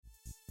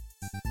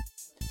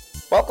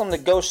Welcome to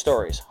Ghost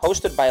Stories,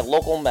 hosted by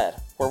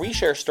LocalMed, where we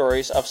share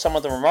stories of some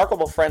of the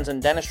remarkable friends in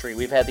dentistry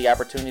we've had the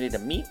opportunity to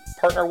meet,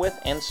 partner with,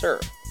 and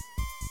serve.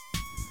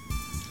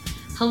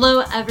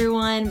 Hello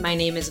everyone, my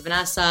name is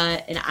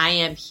Vanessa, and I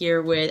am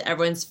here with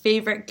everyone's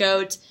favorite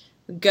goat,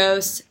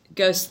 Ghost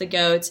the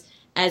Goat.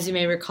 As you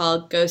may recall,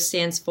 Ghost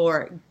stands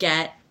for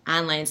Get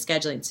Online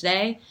Scheduling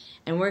Today,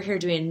 and we're here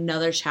doing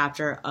another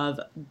chapter of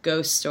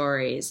Ghost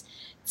Stories.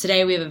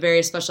 Today we have a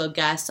very special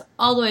guest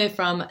all the way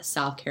from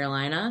South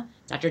Carolina,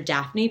 Dr.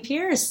 Daphne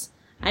Pierce.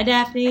 Hi,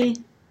 Daphne.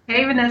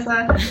 Hey,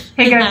 Vanessa.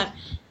 Hey, guys.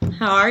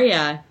 How are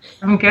you?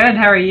 I'm good.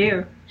 How are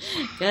you?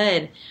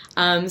 Good.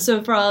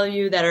 So for all of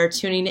you that are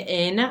tuning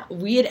in,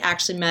 we had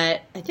actually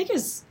met, I think it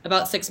was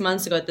about 6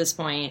 months ago at this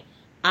point,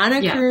 on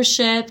a cruise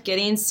ship,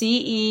 getting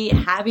CE,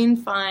 having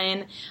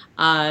fun.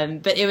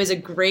 But it was a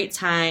great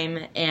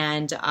time,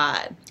 and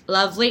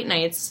love late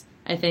nights,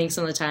 I think,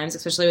 some of the times,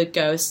 especially with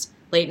Ghost,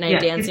 late night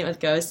dancing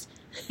with Ghost.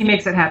 He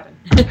makes it happen.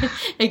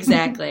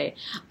 Exactly.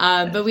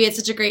 But we had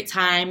such a great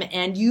time,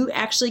 and you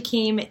actually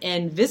came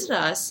and visited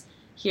us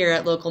here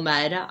at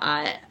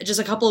LocalMed just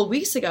a couple of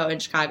weeks ago in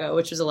Chicago,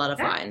 which was a lot of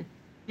fun.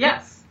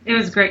 Yes, it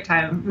was a great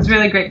time. It was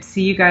really great to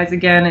see you guys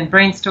again and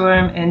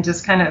brainstorm and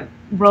just kind of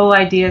roll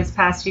ideas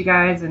past you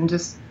guys and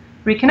just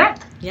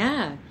reconnect.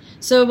 Yeah.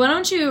 So why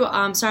don't you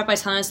start by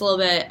telling us a little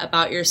bit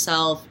about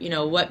yourself,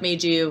 what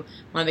made you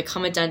want to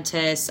become a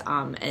dentist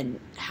and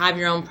have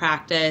your own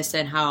practice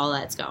and how all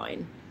that's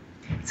going.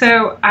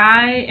 So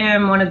I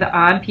am one of the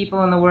odd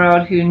people in the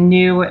world who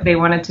knew what they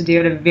wanted to do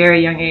at a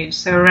very young age.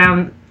 So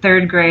around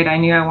third grade, I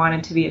knew I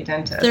wanted to be a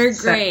dentist. Third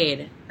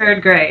grade?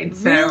 Third grade.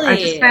 So really? I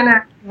just kind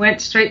of went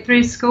straight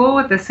through school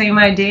with the same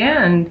idea,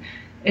 and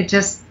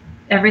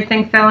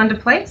everything fell into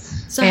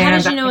place. So how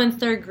did you know in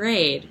third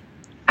grade?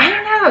 I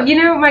don't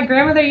know. My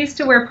grandmother used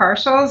to wear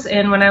partials,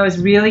 and when I was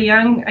really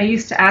young, I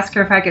used to ask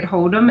her if I could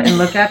hold them and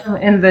look at them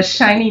in the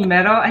shiny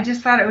metal. I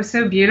just thought it was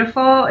so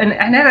beautiful, and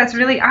I know that's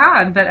really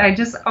odd, but I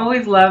just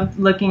always loved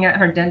looking at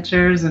her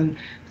dentures and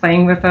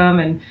playing with them,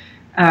 and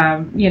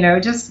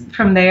just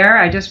from there,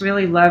 I just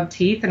really loved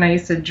teeth, and I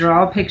used to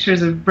draw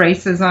pictures of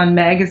braces on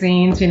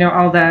magazines,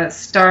 all the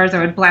stars.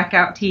 I would black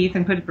out teeth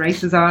and put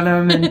braces on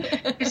them, and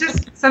it's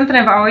just something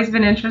I've always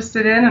been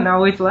interested in and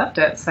always loved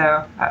it,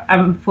 so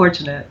I'm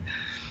fortunate.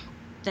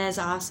 That's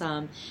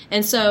awesome.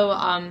 And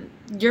so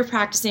you're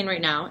practicing right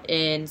now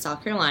in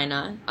South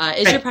Carolina.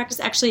 Is your practice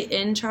actually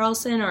in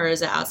Charleston, or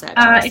is it outside of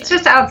Charleston? It's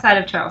just outside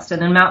of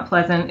Charleston in Mount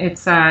Pleasant.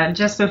 It's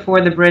just before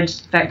the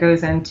bridge that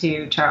goes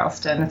into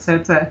Charleston. So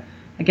it's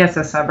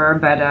a suburb,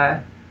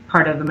 but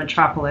part of the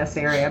metropolis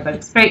area. But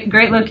it's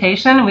great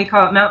location. We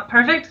call it Mount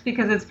Perfect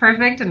because it's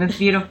perfect and it's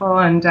beautiful.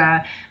 And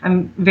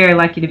I'm very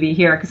lucky to be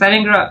here because I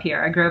didn't grow up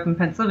here. I grew up in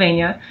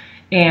Pennsylvania.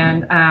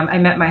 And I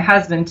met my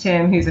husband,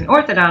 Tim, who's an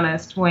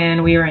orthodontist,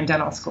 when we were in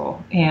dental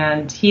school.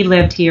 And he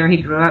lived here.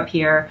 He grew up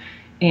here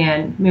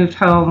and moved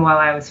home while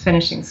I was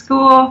finishing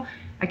school.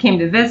 I came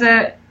to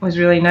visit. It was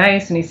really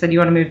nice. And he said, "You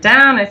want to move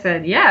down?" I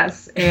said,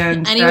 "Yes."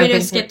 And any way to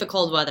skip the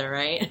cold weather,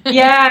 right?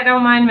 Yeah, I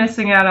don't mind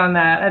missing out on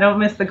that. I don't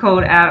miss the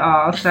cold at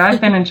all. So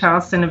I've been in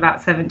Charleston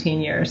about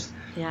 17 years.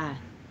 Yeah.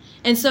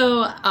 And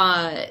so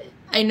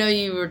I know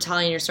you were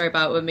telling your story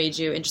about what made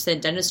you interested in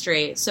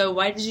dentistry. So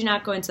why did you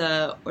not go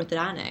into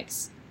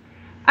orthodontics?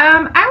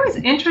 I was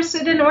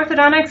interested in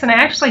orthodontics, and I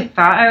actually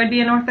thought I would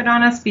be an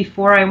orthodontist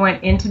before I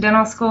went into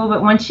dental school.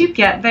 But once you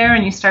get there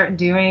and you start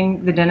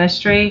doing the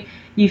dentistry,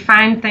 you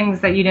find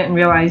things that you didn't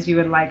realize you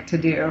would like to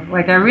do.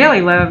 Like I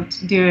really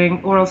loved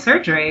doing oral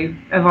surgery,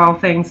 of all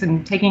things,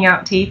 and taking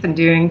out teeth and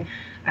doing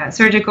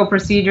surgical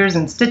procedures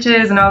and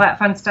stitches and all that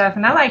fun stuff,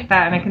 and I liked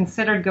that, and I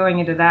considered going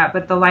into that,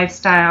 but the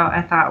lifestyle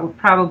I thought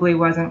probably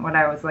wasn't what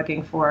I was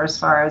looking for as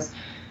far as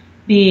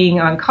being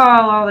on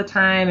call all the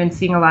time and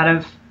seeing a lot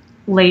of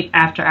late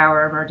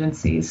after-hour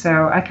emergencies.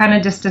 So I kind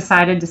of just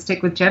decided to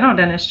stick with general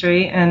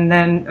dentistry, and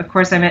then, of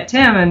course, I met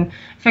Tim and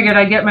figured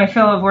I'd get my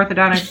fill of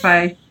orthodontics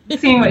by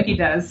seeing what he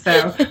does.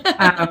 So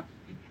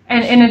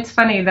And it's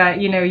funny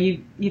that,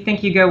 you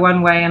think you go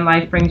one way and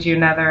life brings you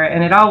another,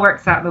 and it all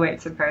works out the way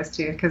it's supposed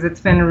to, because it's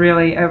been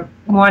really a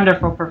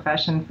wonderful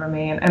profession for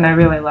me, and I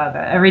really love it.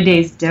 Every day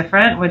is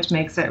different, which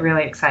makes it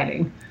really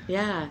exciting.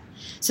 Yeah.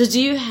 So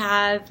do you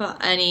have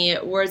any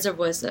words of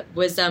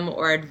wisdom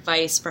or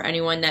advice for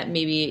anyone that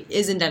maybe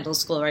is in dental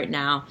school right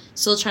now,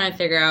 still trying to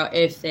figure out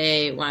if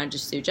they want to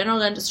just do general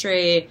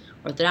dentistry,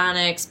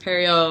 orthodontics,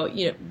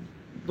 perio,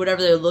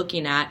 whatever they're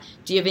looking at?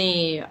 Do you have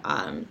any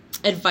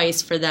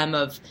advice for them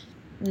of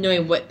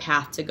knowing what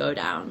path to go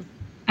down?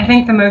 I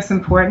think the most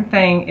important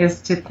thing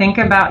is to think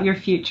about your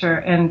future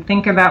and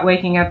think about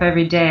waking up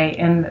every day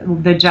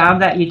and the job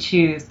that you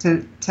choose,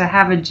 to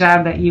have a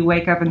job that you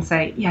wake up and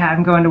say, yeah,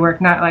 I'm going to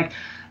work, not like,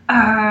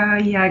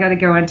 I got to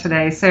go in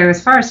today. So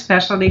as far as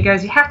specialty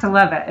goes, you have to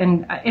love it.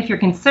 And if you're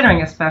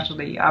considering a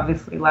specialty, you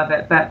obviously love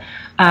it. But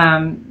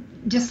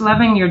just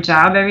loving your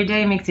job every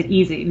day makes it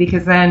easy,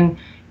 because then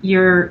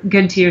you're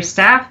good to your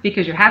staff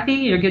because you're happy,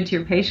 you're good to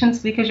your patients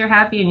because you're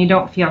happy, and you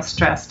don't feel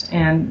stressed.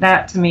 And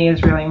that, to me,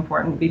 is really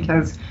important,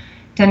 because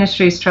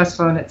dentistry is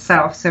stressful in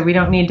itself, so we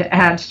don't need to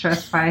add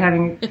stress by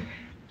having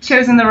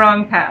chosen the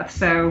wrong path.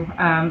 So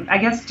I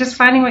guess just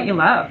finding what you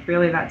love,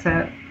 really, that's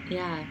it.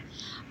 Yeah.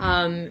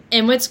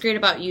 And what's great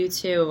about you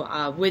too,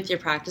 with your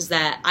practice,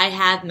 that I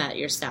have met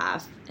your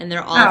staff and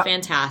they're all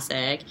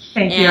fantastic.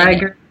 Thank you. I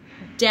agree.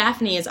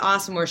 Daphne is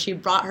awesome, where she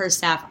brought her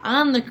staff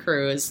on the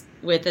cruise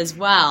with as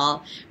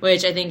well,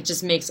 which I think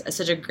just makes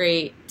such a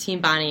great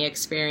team bonding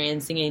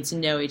experience, getting to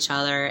know each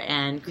other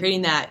and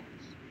creating that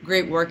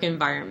great work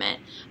environment.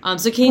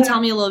 So can you tell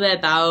me a little bit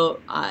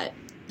about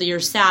your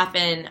staff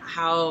and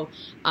how,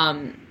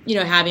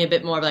 having a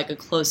bit more of like a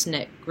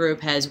close-knit group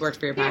has worked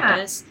for your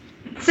practice?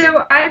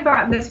 So I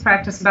bought this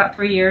practice about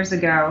 3.5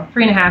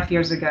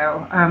 years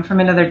ago, from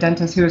another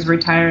dentist who was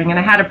retiring, and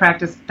I had a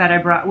practice that I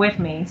brought with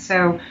me.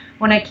 So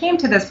when I came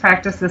to this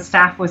practice, the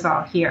staff was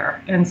all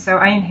here, and so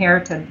I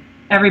inherited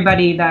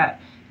everybody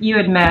that you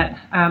had met,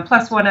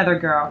 plus one other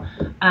girl.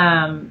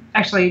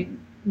 Actually,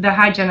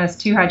 the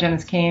two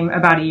hygienists came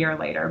about a year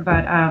later,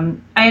 but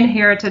I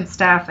inherited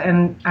staff,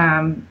 and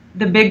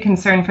the big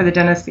concern for the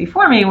dentist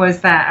before me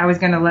was that I was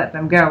going to let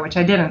them go, which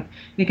I didn't,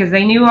 because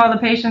they knew all the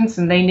patients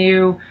and they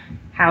knew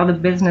how the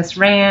business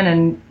ran,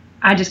 and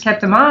I just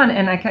kept them on,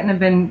 and I couldn't have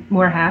been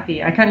more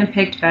happy. I couldn't have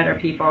picked better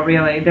people,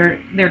 really.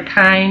 They're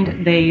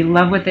kind, they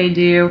love what they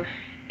do,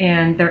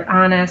 and they're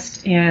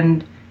honest,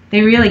 and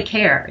they really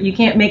care. You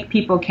can't make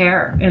people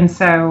care, and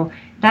so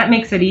that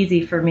makes it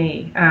easy for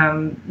me.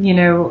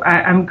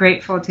 I'm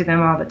grateful to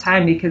them all the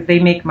time because they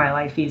make my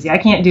life easy. I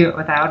can't do it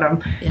without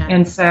them. Yeah.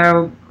 And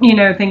so,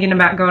 thinking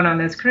about going on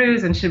this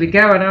cruise and should we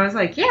go? And I was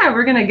like, yeah,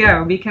 we're going to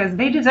go because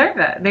they deserve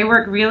it. They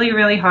work really,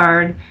 really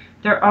hard.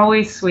 They're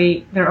always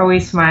sweet. They're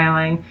always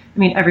smiling. I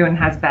mean, everyone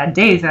has bad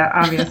days,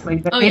 obviously,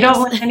 but they don't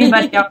let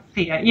anybody else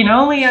see it.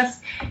 Only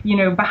us,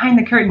 behind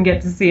the curtain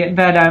get to see it.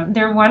 But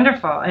they're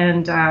wonderful,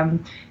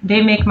 and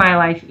they make my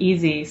life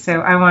easy.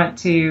 So I want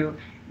to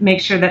make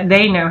sure that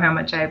they know how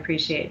much I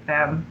appreciate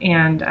them.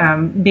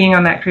 And being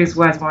on that cruise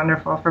was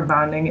wonderful for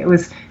bonding. It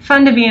was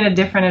fun to be in a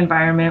different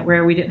environment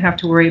where we didn't have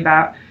to worry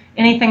about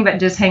anything but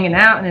just hanging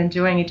out and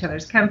enjoying each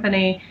other's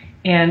company,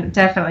 and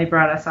definitely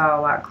brought us all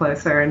a lot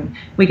closer. And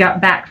we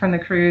got back from the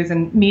cruise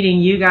and meeting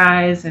you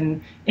guys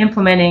and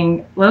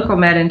implementing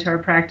LocalMed into our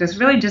practice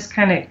really just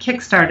kind of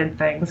kick-started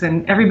things,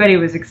 and everybody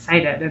was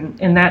excited.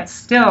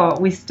 And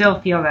we still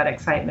feel that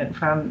excitement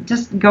from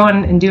just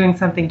going and doing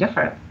something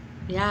different.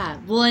 Yeah.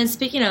 Well, and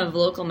speaking of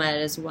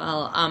LocalMed as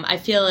well, I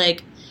feel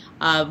like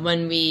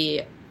when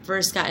we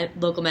first got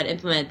LocalMed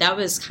implemented, that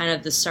was kind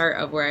of the start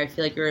of where I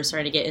feel like you were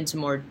starting to get into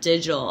more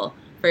digital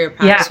for your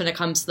practice when it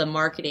comes to the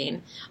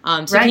marketing.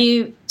 Can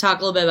you talk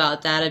a little bit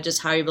about that, of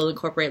just how you're able to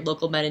incorporate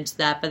LocalMed into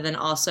that, but then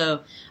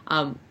also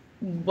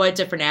what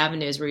different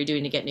avenues were you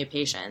doing to get new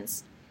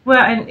patients? Well,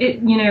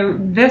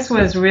 and this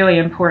was really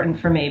important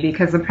for me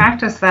because the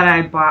practice that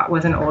I bought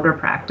was an older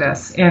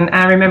practice. And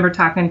I remember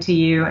talking to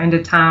you and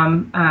to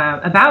Tom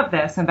about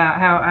this, about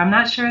how I'm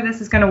not sure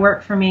this is going to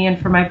work for me and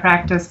for my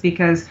practice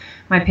because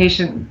my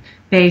patient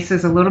base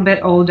is a little bit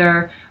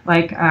older,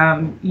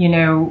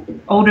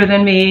 older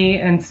than me.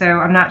 And so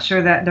I'm not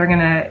sure that they're going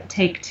to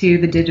take to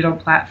the digital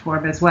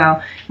platform as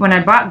well. When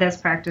I bought this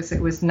practice, it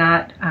was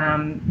not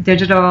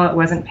digital, it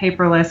wasn't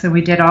paperless, and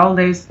we did all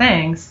those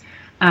things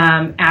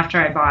after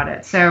I bought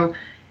it. So,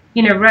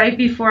 right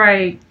before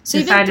I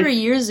decided... even 3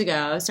 years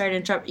ago, sorry to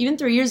interrupt, even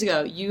 3 years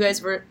ago, you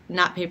guys were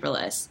not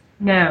paperless.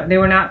 No, they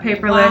were not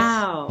paperless,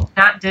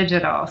 not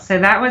digital. So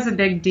that was a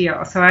big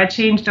deal. So I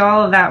changed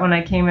all of that when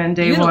I came in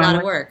day one. You had a lot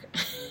of work.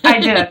 I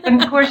did.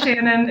 And of course,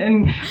 Shannon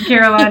and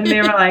Caroline,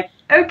 they were like,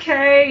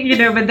 okay,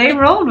 but they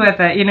rolled with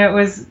it. It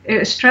was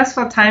a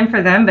stressful time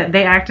for them, but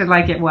they acted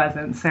like it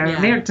wasn't. So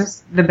they're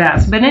just the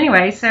best. But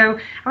anyway, so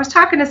I was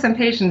talking to some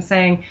patients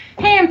saying,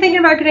 hey, I'm thinking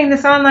about getting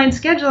this online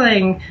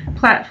scheduling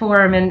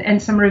platform and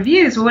some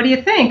reviews. Well, what do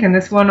you think? And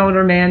this one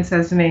older man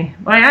says to me,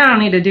 well, I don't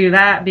need to do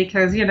that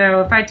because,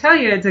 if I tell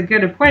you it's a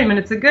good appointment,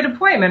 it's a good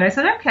appointment. I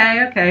said,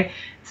 okay.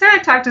 So I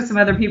talked to some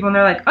other people, and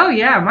they're like, oh,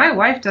 yeah, my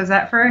wife does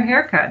that for her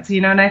haircuts,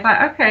 and I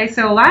thought, okay,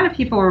 so a lot of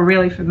people were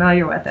really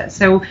familiar with it.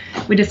 So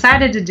we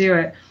decided to do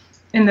it.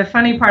 And the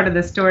funny part of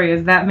the story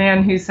is that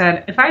man who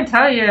said, if I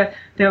tell you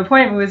the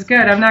appointment was good,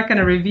 I'm not going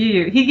to review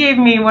you. He gave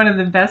me one of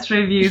the best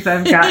reviews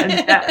I've gotten,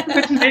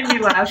 which made me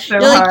laugh so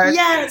hard. Like,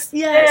 yes.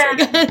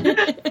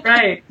 Yeah.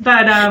 Right.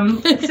 But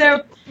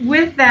so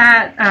with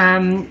that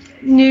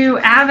new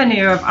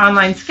avenue of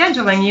online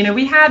scheduling,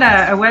 we had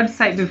a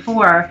website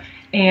before,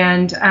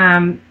 and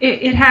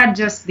it had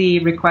just the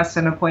request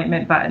an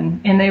appointment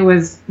button, and it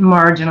was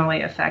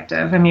marginally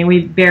effective. I mean, we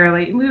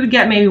would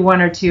get maybe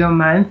one or two a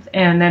month,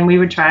 and then we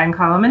would try and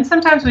call them, and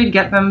sometimes we'd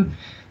get them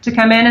to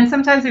come in, and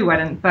sometimes we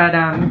wouldn't. But,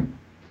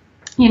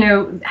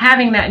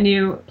 having that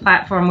new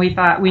platform, we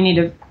thought we need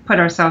to put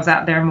ourselves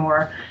out there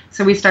more.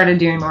 So we started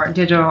doing more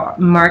digital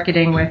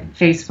marketing with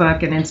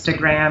Facebook and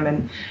Instagram,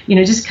 and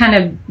just kind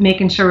of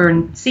making sure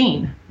we're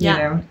seen,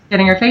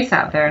 getting our face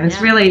out there, and it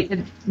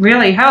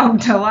really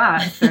helped a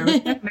lot. So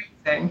it's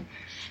amazing.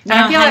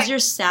 Now, has your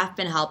staff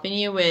been helping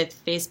you with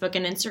Facebook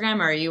and Instagram,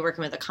 or are you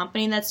working with a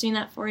company that's doing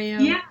that for you?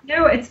 Yeah,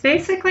 no, it's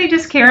basically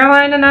just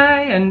Caroline and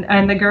I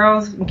and the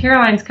girls.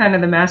 Caroline's kind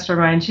of the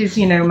mastermind. She's,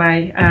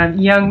 my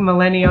young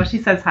millennial. She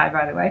says hi,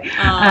 by the way.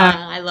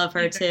 I love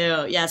her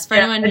too. Yes, for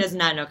anyone who does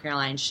not know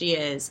Caroline, she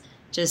is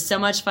just so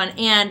much fun.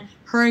 And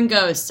her and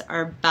Ghost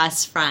are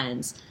best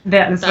friends.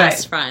 That's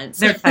best right. friends.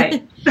 They're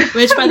tight.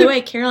 Which, by the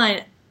way,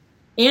 Caroline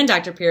and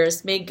Dr.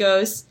 Pierce made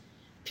Ghost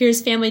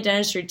Pierce Family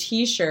Dentistry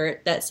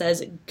t-shirt that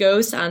says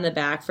Ghost on the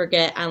back,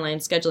 forget online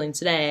scheduling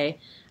today.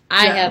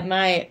 I have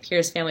my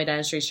Pierce Family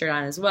Dentistry shirt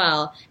on as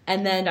well.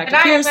 And then Dr.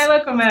 Pierce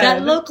got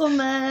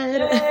LocalMed.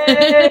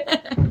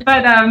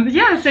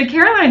 But so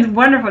Caroline's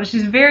wonderful.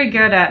 She's very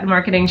good at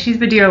marketing. She's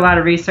been doing a lot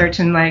of research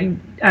and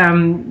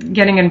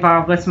getting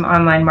involved with some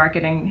online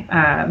marketing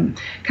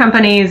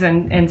companies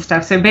and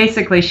stuff. So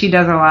basically she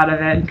does a lot of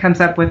it and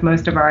comes up with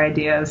most of our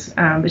ideas.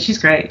 But she's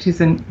great.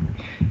 She's a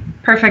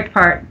perfect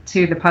part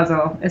to the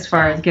puzzle as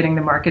far as getting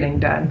the marketing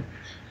done.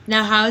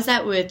 Now, how is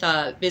that with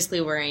basically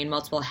wearing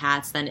multiple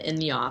hats then in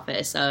the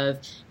office of,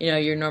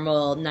 your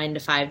normal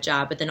 9-to-5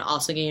 job, but then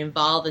also getting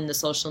involved in the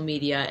social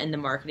media and the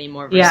marketing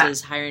more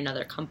versus hiring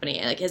another company?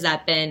 Has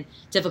that been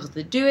difficult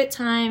to do at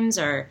times,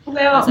 or?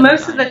 Well,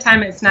 most of the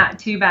time it's not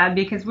too bad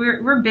because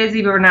we're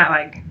busy, but we're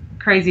not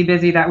crazy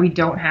busy that we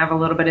don't have a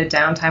little bit of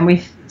downtime.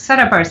 We've set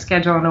up our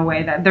schedule in a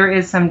way that there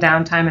is some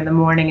downtime in the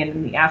morning and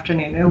in the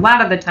afternoon. And a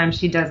lot of the time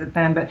she does it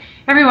then, but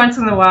every once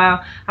in a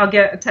while I'll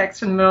get a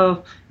text in the middle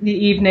of the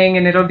evening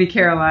and it'll be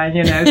Caroline,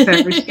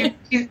 so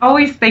she's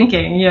always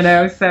thinking,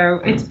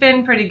 so it's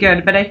been pretty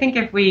good. But I think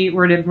if we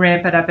were to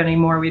ramp it up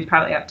anymore, we'd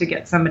probably have to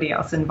get somebody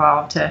else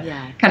involved to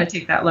kind of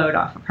take that load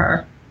off of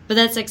her. But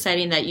that's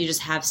exciting that you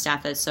just have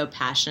staff that's so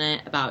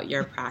passionate about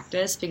your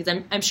practice, because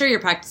I'm sure your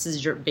practice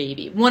is your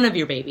baby, one of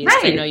your babies.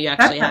 Right. I know you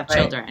actually have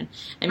children.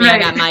 I mean, Right. I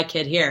got my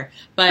kid here,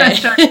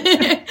 but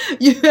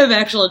you have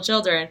actual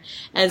children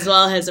as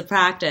well as a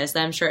practice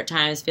that I'm sure at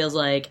times feels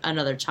like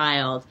another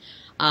child.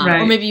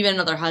 Or maybe even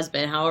another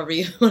husband, however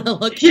you want to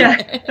look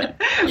at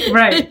it.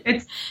 Right.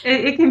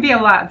 It can be a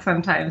lot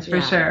sometimes,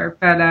 for sure.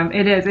 But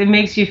it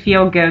makes you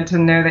feel good to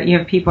know that you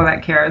have people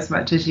that care as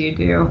much as you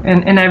do.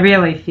 And I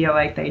really feel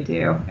like they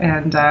do.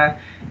 And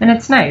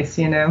it's nice,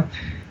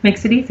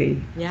 makes it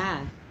easy.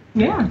 Yeah.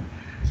 Yeah.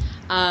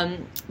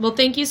 Well,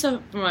 thank you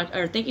so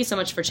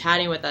much for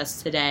chatting with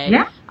us today.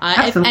 Yeah,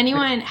 if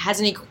anyone has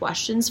any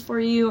questions for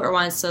you or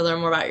wants to learn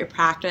more about your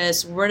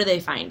practice, where do they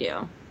find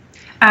you?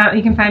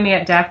 You can find me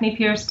at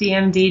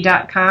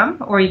DaphnePierceDMD.com,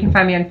 or you can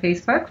find me on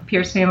Facebook,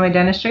 Pierce Family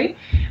Dentistry.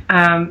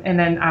 And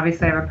then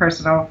obviously I have a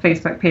personal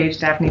Facebook page,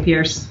 Daphne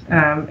Pierce.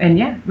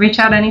 Reach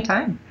out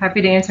anytime.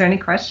 Happy to answer any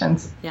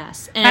questions.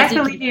 Yes. And I have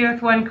to leave you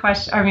with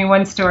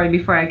one story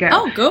before I go.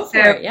 Oh, go for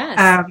it,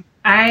 yes.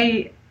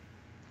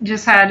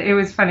 It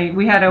was funny.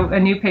 We had a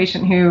new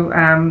patient who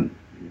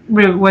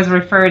was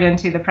referred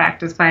into the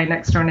practice by a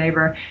next door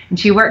neighbor, and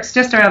she works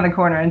just around the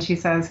corner, and she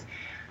says,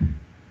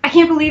 I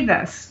can't believe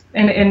this.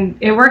 And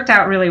it worked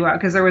out really well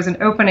because there was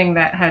an opening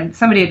that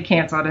somebody had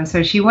canceled. And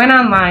so she went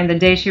online the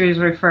day she was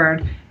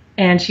referred,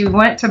 and she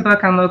went to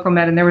book on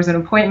LocalMed, and there was an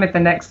appointment the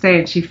next day.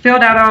 And she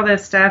filled out all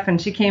this stuff, and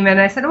she came in,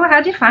 and I said,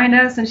 how'd you find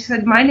us? And she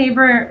said,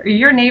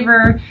 your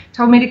neighbor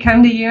told me to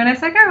come to you. And I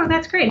was like, oh,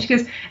 that's great. And she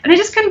goes, and I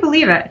just couldn't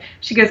believe it.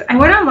 She goes, I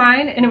went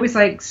online, and it was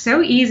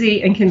so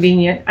easy and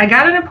convenient. I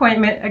got an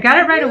appointment. I got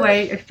it right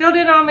away. I filled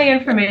in all my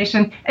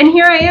information, and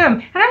here I am.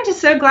 And I'm just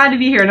so glad to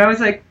be here. And I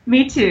was like,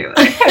 me too.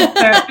 So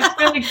it's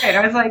really great.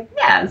 I was like,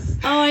 yes.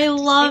 Oh, I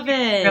love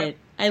it.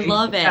 I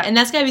love it. And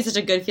that's got to be such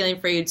a good feeling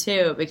for you,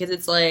 too, because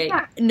it's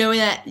knowing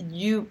that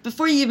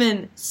before you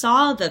even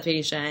saw the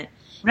patient,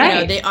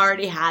 they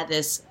already had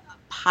this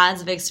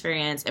positive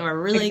experience and we're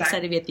really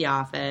excited to be at the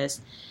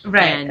office.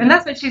 Right. And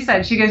that's what she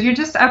said. She goes, you're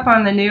just up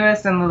on the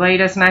newest and the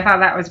latest. And I thought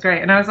that was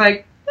great. And I was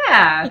like,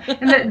 yeah.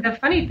 And the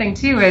funny thing,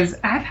 too, is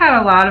I've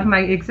had a lot of my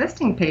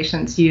existing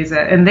patients use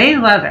it, and they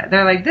love it.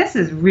 They're like, this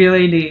is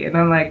really neat. And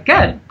I'm like,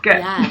 good.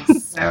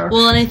 Yes. So.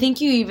 Well, and I think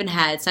you even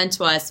had sent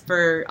to us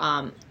for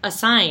a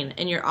sign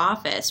in your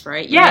office,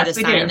 right? You had a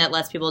sign that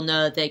lets people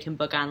know that they can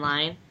book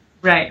online.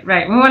 Right.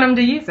 We want them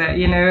to use it,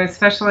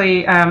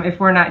 especially if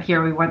we're not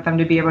here. We want them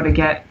to be able to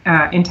get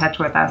in touch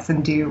with us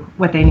and do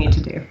what they need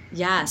to do.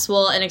 Yes.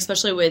 Well, and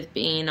especially with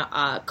being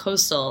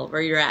coastal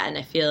where you're at, and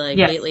I feel like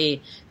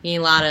lately being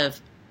a lot of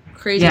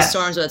crazy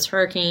storms, whether it's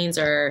hurricanes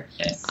or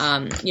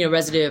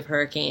residue of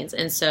hurricanes,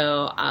 and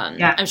so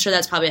I'm sure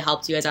that's probably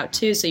helped you guys out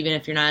too. So even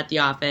if you're not at the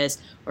office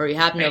or you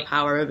have no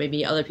power, but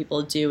maybe other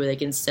people do, where they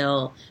can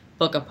still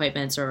book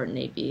appointments or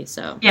need be.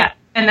 So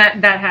and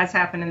that has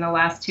happened in the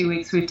last 2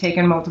 weeks. We've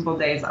taken multiple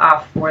days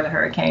off for the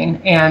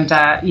hurricane, and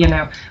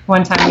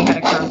one time we had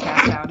a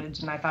Comcast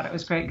outage, and I thought it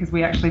was great because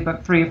we actually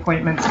booked 3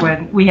 appointments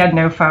when we had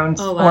no phones.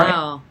 Oh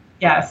wow.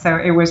 So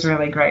it was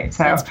really great.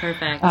 So that's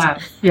perfect.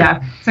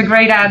 It's a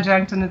great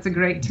adjunct and it's a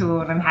great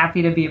tool, and I'm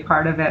happy to be a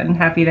part of it and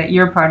happy that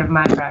you're part of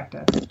my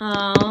practice.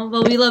 Oh,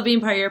 well, we love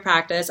being part of your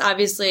practice.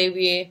 Obviously,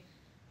 we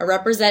are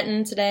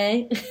representing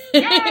today.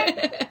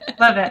 Yay!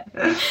 Love it.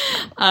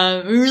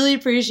 We really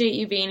appreciate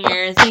you being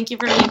here. Thank you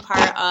for being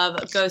part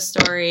of Ghost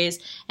Stories.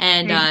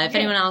 And if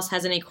anyone else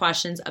has any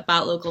questions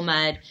about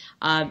LocalMed,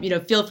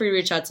 feel free to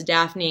reach out to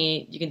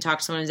Daphne. You can talk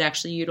to someone who's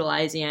actually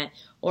utilizing it.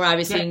 Or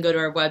obviously you can go to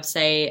our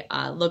website,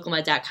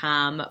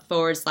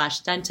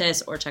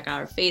 localmed.com/dentist, or check out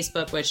our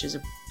Facebook, which is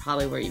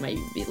probably where you might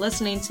be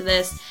listening to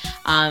this.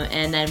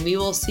 And then we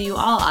will see you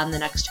all on the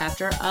next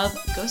chapter of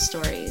Ghost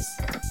Stories.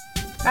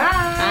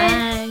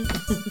 Bye. Bye.